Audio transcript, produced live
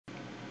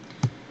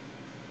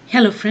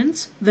Hello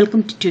friends,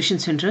 welcome to Tuition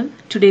Central.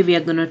 Today we are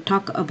going to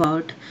talk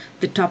about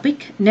the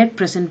topic net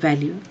present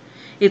value.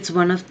 It's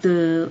one of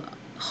the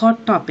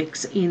hot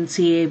topics in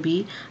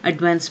CAIIB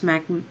Advanced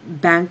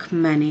Bank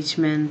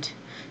Management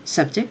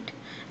subject,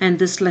 and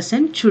this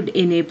lesson should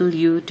enable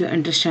you to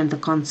understand the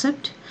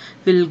concept.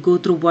 We'll go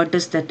through what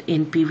does that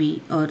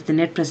NPV or the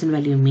net present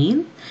value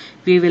mean.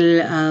 We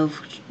will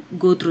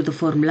go through the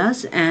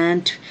formulas,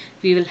 and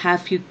we will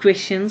have few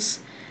questions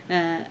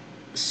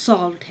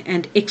solved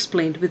and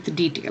explained with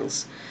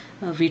details.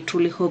 We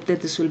truly hope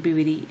that this will be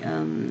very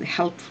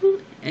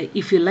helpful.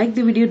 If you like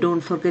the video,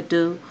 don't forget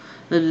to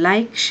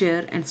like,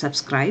 share and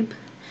subscribe.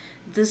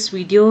 This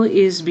video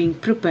is being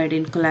prepared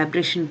in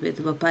collaboration with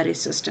Vapari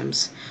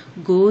Systems.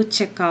 Go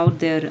check out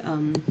their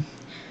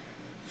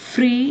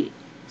free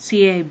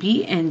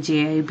CAIIB and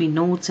JIIB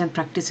notes and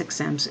practice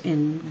exams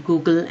in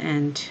Google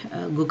and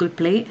Google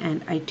Play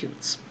and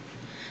iTunes.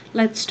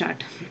 Let's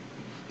start.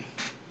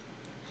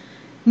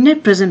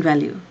 Net present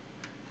value.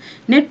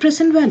 Net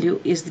present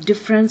value is the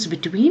difference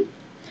between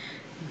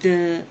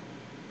the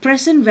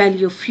present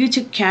value of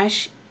future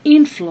cash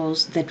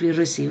inflows that we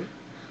receive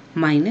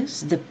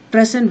minus the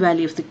present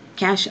value of the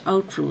cash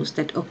outflows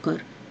that occur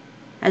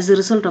as a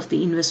result of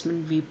the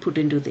investment we put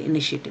into the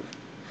initiative.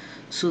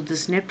 So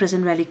this net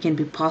present value can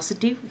be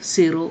positive,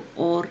 zero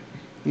or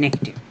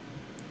negative.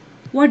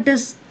 What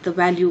does the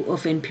value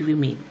of NPV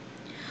mean?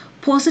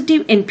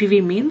 Positive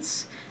NPV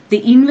means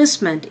the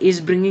investment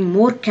is bringing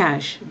more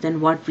cash than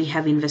what we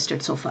have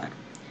invested so far.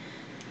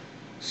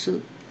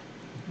 So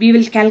we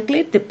will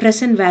calculate the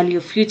present value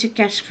of future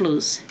cash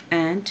flows,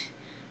 and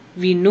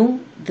we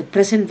know the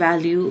present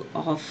value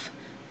of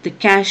the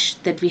cash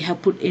that we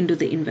have put into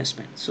the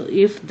investment. So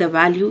if the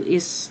value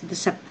is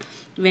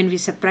when we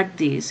subtract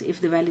these,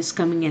 if the value is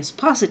coming as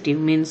positive,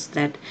 means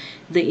that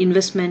the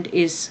investment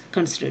is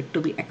considered to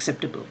be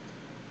acceptable.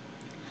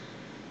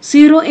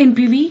 Zero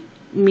NPV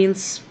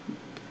means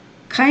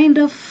kind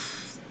of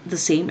the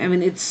same. I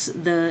mean, it's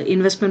the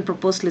investment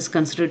proposal is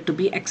considered to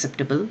be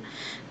acceptable,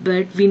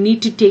 but we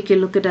need to take a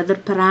look at other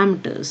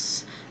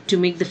parameters to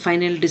make the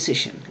final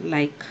decision,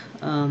 like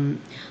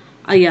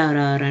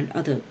IRR and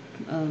other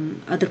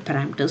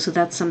parameters. So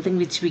that's something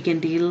which we'll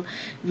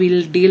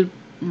deal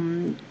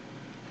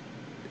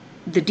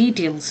the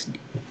details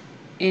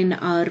in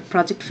our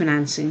project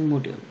financing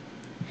module.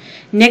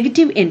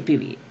 Negative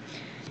NPV.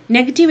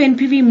 Negative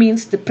NPV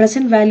means the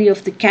present value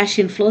of the cash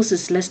inflows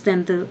is less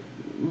than the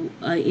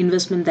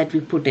investment that we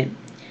put in.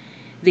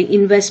 The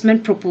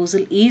investment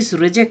proposal is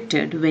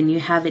rejected when you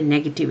have a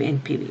negative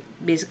NPV.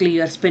 Basically,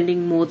 you are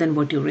spending more than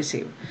what you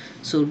receive.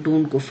 So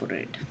don't go for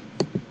it.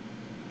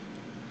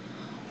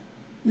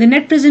 The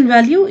net present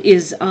value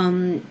is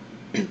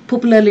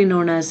popularly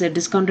known as a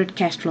discounted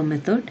cash flow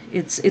method.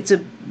 It's a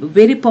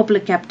very popular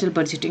capital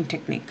budgeting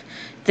technique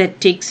that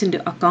takes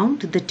into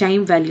account the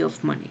time value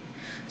of money.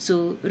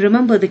 So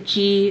remember the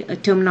key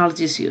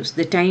terminologies used: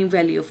 the time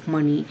value of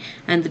money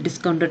and the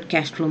discounted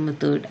cash flow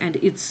method, and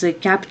it's a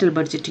capital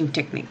budgeting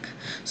technique.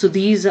 So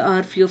these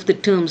are few of the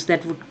terms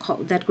that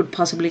could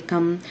possibly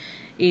come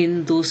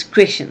in those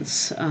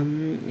questions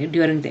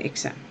during the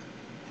exam.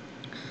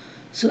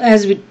 So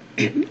as we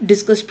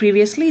discussed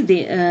previously,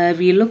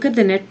 we look at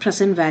the net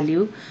present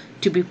value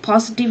to be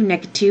positive,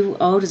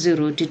 negative or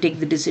zero to take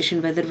the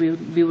decision whether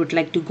we would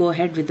like to go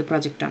ahead with the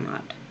project or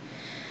not.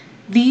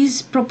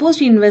 These proposed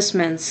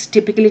investments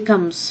typically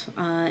comes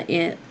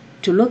to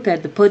look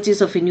at the purchase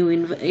of a new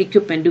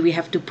equipment. Do we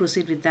have to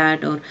proceed with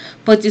that, or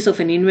purchase of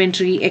an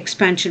inventory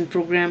expansion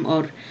program,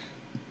 or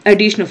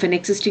addition of an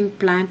existing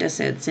plant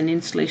assets and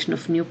installation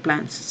of new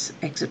plants,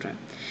 etc.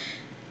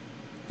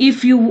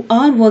 If you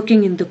are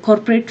working in the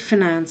corporate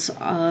finance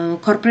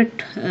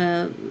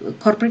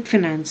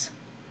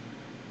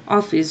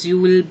office,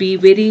 you will be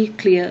very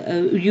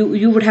clear.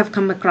 You would have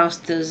come across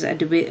this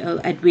at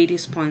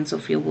various points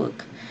of your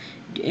work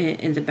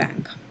in the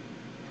bank.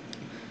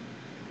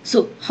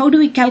 So how do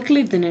we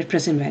calculate the net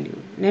present value?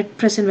 Net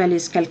present value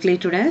is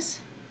calculated as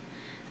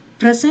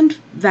present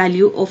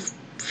value of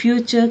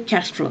future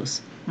cash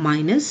flows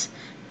minus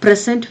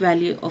present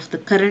value of the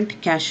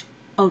current cash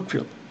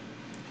outflow.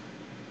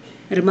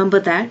 Remember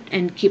that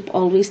and keep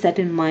always that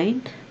in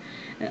mind.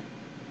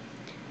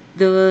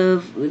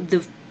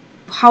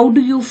 How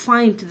do you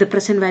find the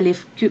present value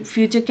of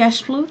future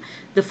cash flow?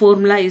 The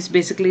formula is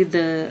basically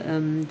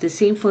the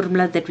same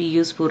formula that we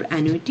use for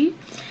annuity.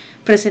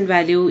 Present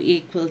value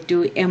equal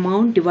to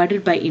amount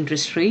divided by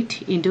interest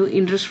rate into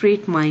interest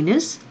rate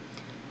minus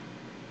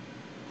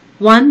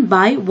 1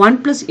 by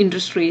 1 plus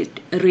interest rate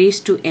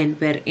raised to n,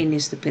 where n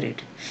is the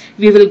period.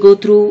 We will go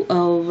through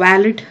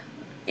valid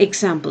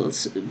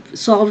examples,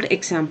 solved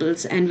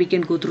examples, and we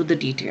can go through the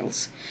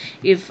details.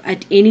 If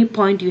at any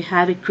point you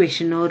have a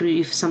question or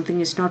if something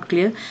is not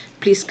clear,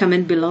 please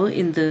comment below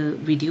in the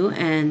video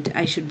and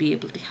I should be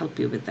able to help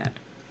you with that.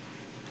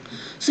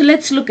 So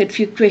let's look at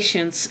few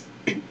questions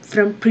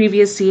from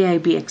previous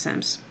CAIIB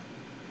exams.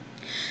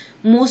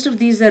 Most of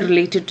these are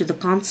related to the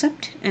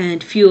concept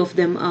and few of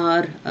them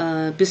are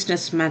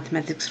business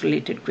mathematics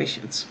related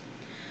questions.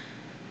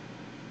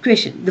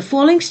 Question. The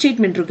following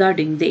statement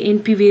regarding the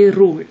NPV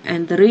rule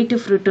and the rate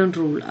of return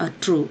rule are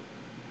true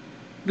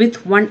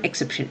with one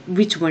exception.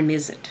 Which one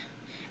is it?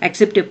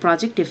 Accept a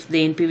project if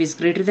the NPV is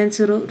greater than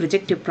 0.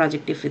 Reject a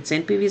project if its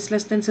NPV is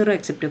less than 0.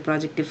 Accept a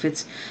project if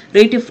its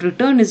rate of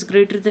return is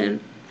greater than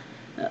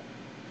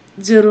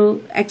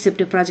 0.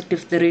 Accept a project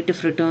if the rate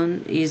of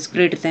return is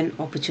greater than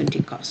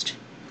opportunity cost.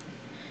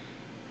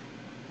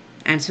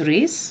 Answer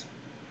is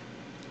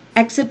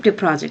accept a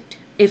project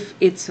if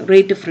its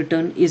rate of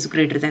return is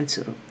greater than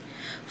 0.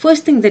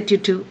 First thing that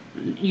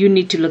you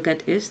need to look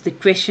at is the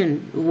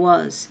question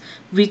was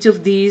which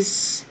of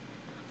these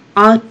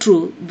are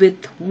true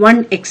with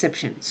one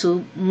exception.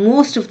 So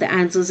most of the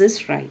answers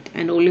is right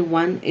and only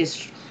one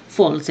is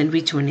false. And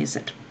which one is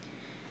it?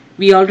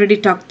 We already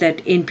talked that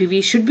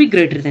NPV should be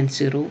greater than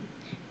 0.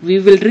 We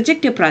will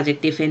reject a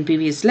project if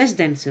NPV is less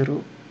than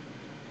 0.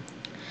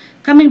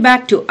 Coming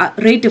back to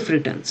rate of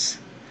returns.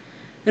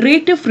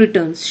 Rate of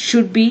returns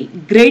should be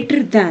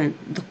greater than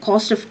the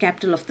cost of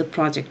capital of the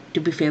project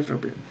to be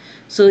favorable.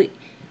 So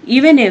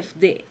even if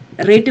the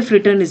rate of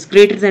return is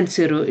greater than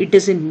 0, it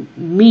doesn't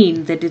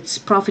mean that it's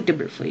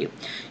profitable for you.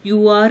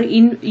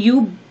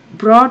 You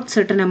brought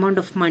certain amount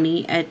of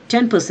money at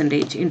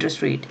 10%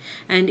 interest rate,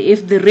 and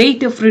if the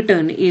rate of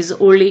return is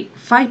only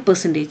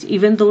 5%,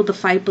 even though the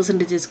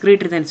 5% is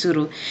greater than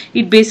 0,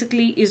 it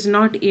basically is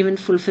not even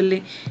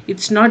fulfilling,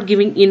 it's not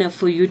giving enough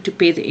for you to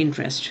pay the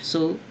interest.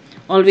 So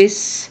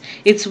always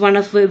it's one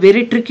of a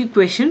very tricky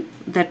question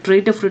that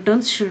rate of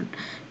returns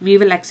we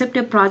will accept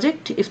a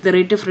project if the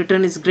rate of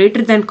return is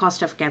greater than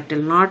cost of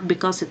capital, not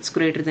because it's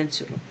greater than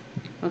 0.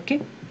 Okay,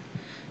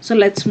 so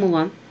let's move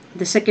on.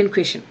 The second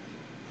question.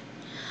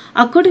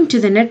 According to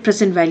the net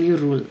present value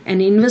rule, an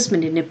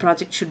investment in a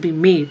project should be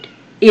made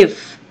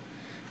if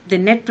the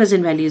net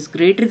present value is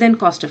greater than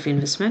cost of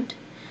investment,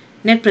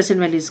 net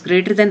present value is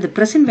greater than the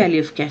present value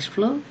of cash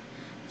flow,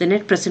 the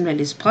net present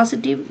value is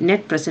positive,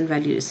 net present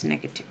value is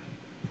negative.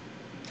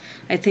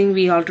 I think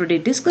we already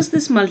discussed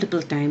this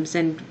multiple times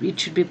and it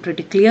should be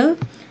pretty clear.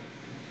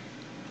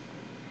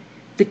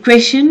 The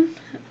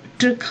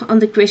trick on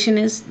the question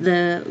is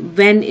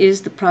when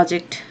is the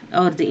project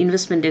or the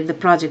investment in the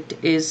project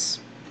is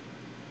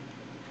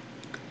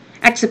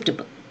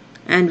acceptable,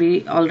 and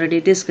we already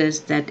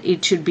discussed that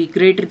it should be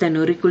greater than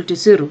or equal to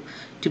 0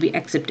 to be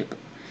acceptable.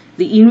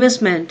 The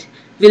investment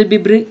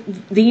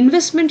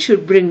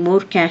should bring more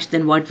cash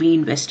than what we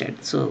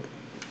invested. So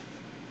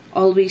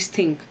always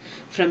think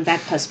from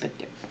that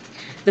perspective.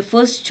 The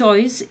first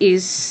choice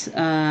is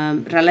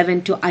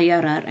relevant to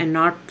IRR and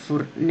not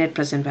for net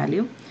present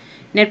value.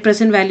 Net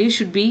present value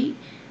should be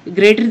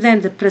greater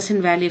than the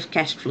present value of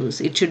cash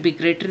flows. It should be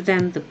greater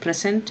than the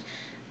present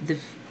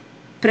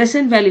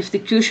value of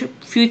the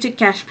future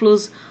cash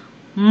flows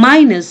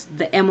minus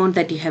the amount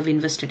that you have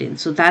invested in.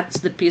 So that's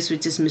the piece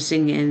which is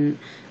missing in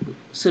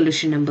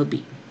solution number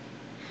B.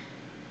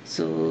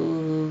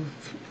 So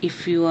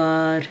if you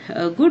are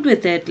good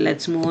with it,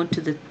 let's move on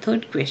to the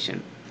third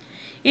question.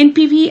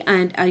 NPV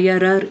and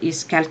IRR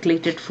is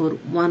calculated for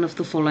one of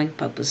the following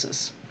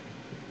purposes.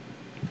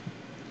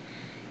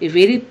 A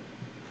very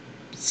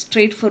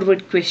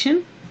straightforward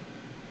question.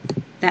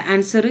 The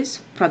answer is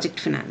project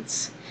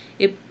finance.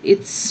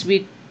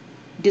 We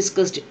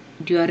discussed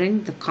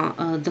during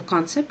the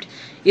concept.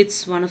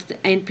 It's one of the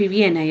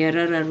NPV and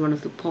IRR are one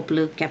of the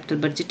popular capital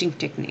budgeting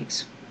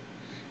techniques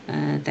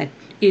that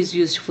is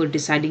used for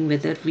deciding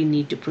whether we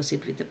need to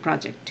proceed with the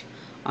project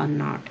or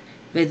not,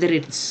 whether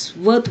it's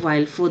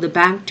worthwhile for the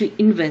bank to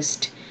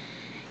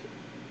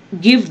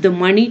give the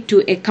money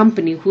to a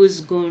company who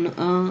is going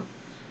to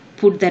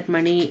put that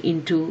money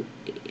into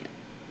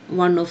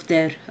one of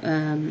their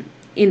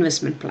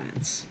investment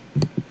plans.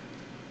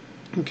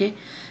 Okay,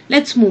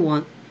 let's move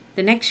on.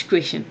 The next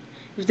question.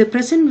 If the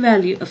present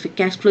value of a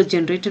cash flow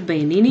generated by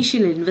an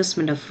initial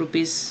investment of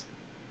rupees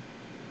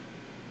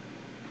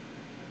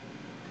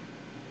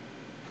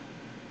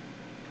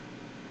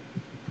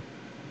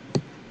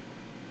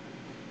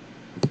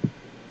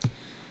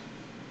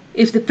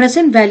If the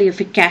present value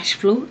of a cash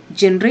flow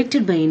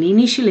generated by an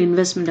initial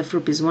investment of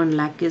rupees 1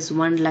 lakh is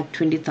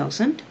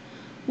 1,20,000,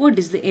 what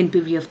is the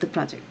NPV of the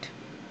project?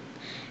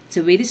 It's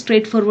a very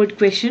straightforward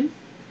question.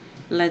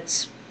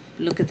 Let's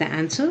look at the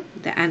answer.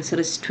 The answer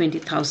is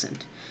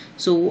 20,000.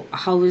 So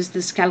how is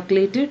this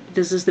calculated?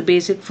 This is the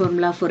basic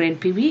formula for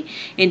NPV.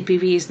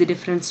 NPV is the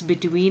difference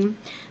between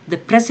the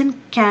present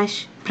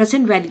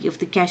value of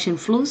the cash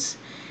inflows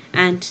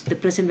and the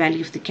present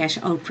value of the cash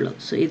outflow.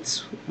 So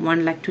it's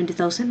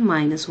 1,20,000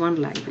 minus 1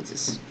 lakh, which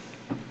is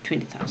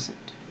 20,000.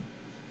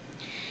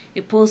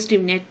 A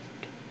positive net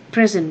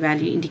present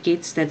value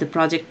indicates that the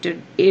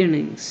projected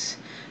earnings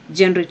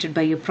generated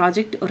by a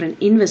project or an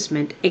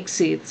investment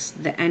exceeds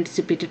the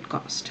anticipated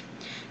cost.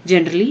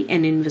 Generally,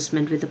 an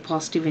investment with a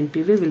positive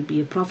NPV will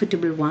be a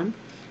profitable one,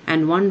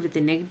 and one with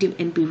a negative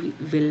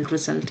NPV will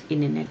result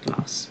in a net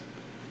loss.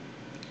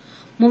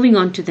 Moving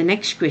on to the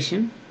next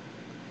question.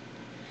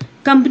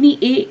 Company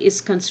A is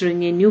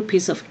considering a new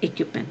piece of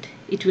equipment.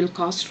 It will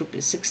cost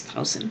rupees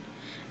 6,000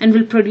 and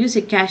will produce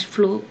a cash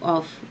flow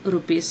of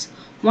rupees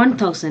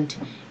 1000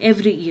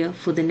 every year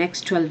for the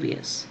next 12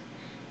 years.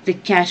 The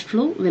cash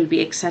flow will be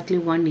exactly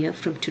 1 year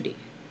from today.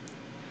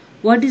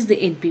 What is the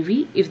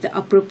NPV if the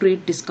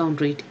appropriate discount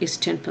rate is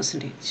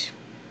 10%?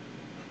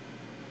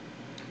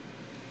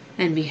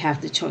 And we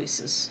have the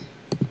choices.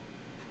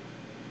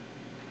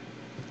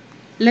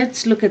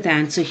 Let's look at the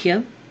answer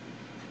here.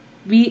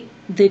 The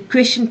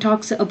question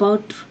talks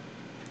about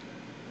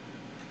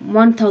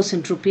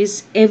 1000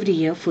 rupees every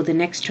year for the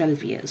next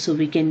 12 years. So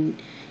you can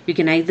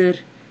either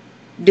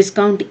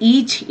discount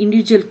each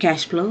individual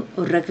cash flow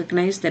or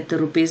recognize that the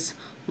rupees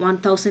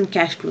 1000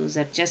 cash flows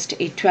are just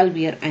a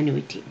 12-year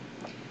annuity.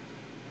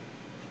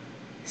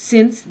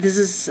 Since this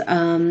is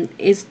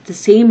the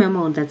same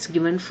amount that's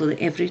given for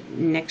every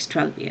next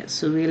 12 years.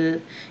 So we'll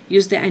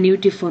use the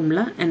annuity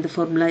formula, and the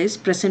formula is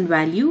present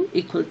value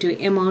equal to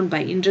amount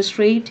by interest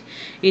rate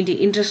into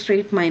interest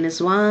rate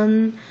minus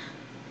 1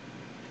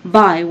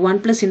 by 1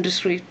 plus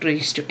interest rate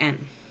raised to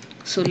n.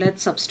 So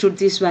let's substitute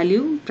this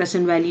value.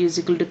 Present value is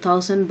equal to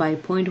 1000 by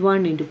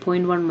 0.1 into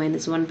 0.1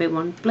 minus 1 by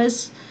 1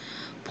 plus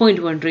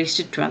 0.1 raised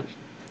to 12.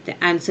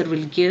 The answer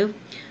will give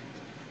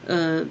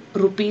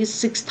rupees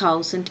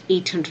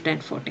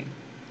 6,840.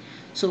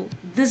 So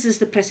this is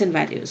the present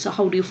value. So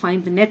how do you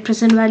find the net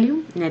present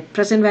value? Net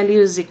present value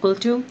is equal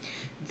to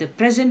the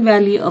present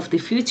value of the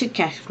future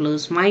cash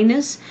flows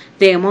minus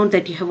the amount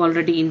that you have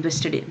already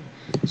invested in.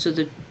 So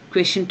the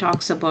question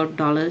talks about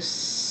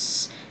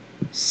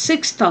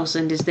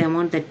 $6,000 is the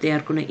amount that they are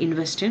going to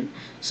invest in.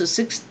 So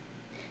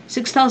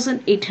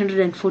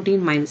 6,814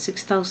 minus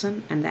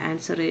 6,000, and the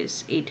answer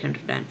is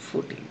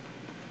 814.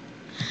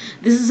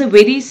 This is a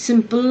very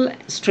simple,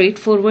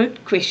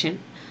 straightforward question.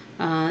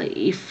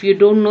 If you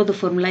don't know the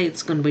formula,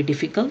 it's going to be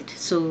difficult.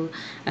 So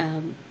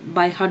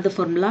by heart the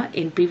formula.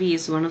 NPV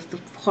is one of the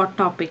hot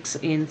topics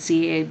in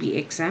CAIIB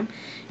exam.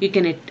 You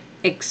can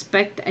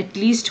expect at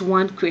least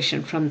one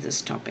question from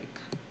this topic.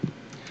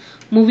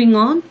 Moving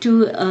on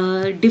to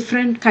a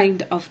different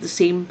kind of the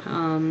same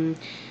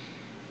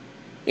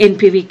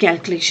NPV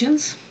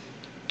calculations.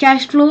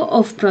 Cash flow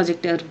of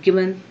project are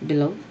given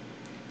below.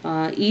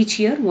 Each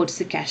year, what's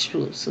the cash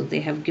flow? So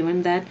they have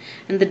given that,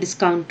 and the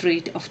discount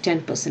rate of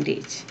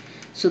 10%.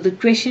 So the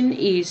question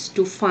is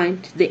to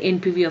find the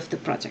NPV of the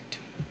project.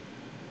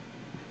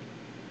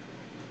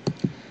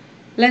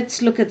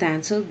 Let's look at the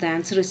answer. The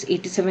answer is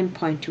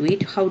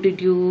 87.28. How did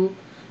you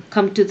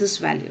come to this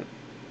value?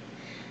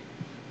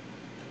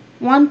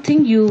 One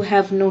thing you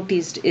have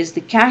noticed is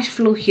the cash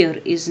flow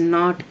here is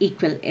not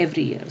equal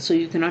every year. So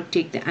you cannot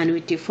take the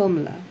annuity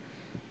formula.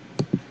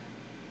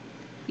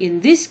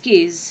 In this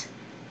case,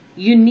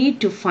 you need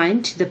to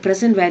find the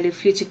present value of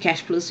future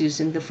cash flows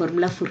using the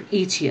formula for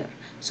each year.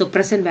 So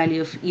present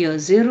value of year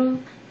 0,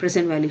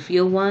 present value of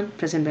year 1,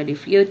 present value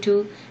of year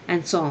 2,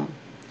 and so on.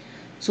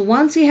 So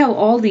once you have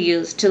all the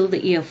years till the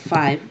year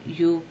 5,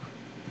 you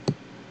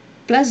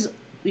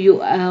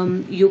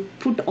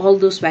put all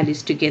those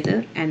values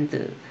together, and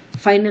the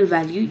final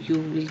value you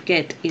will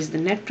get is the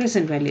net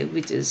present value,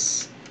 which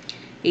is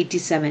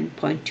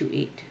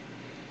 87.28.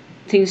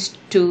 Things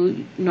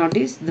to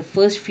notice: the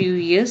first few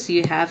years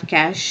you have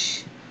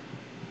cash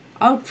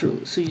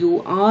outflow, so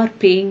you are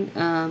paying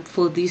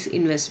for these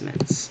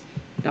investments,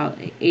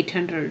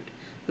 800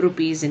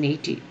 rupees and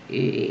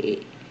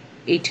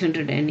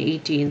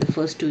 880 in the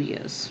first 2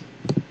 years.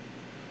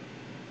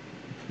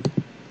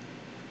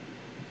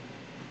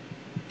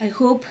 I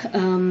hope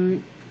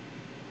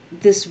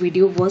this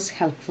video was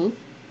helpful.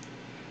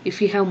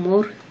 If you have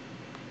more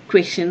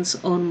questions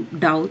or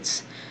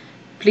doubts,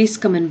 please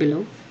comment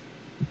below.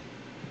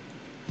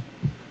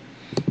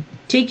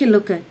 Take a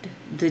look at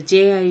the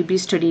CAIIB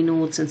study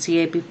notes and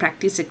CAIIB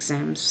practice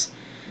exams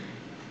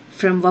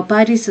from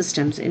Vapari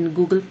Systems in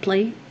Google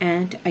Play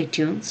and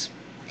iTunes.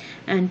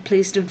 And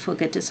please don't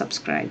forget to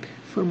subscribe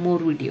for more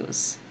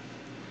videos.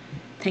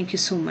 Thank you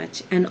so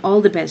much, and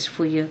all the best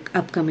for your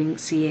upcoming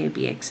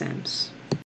CAIIB exams.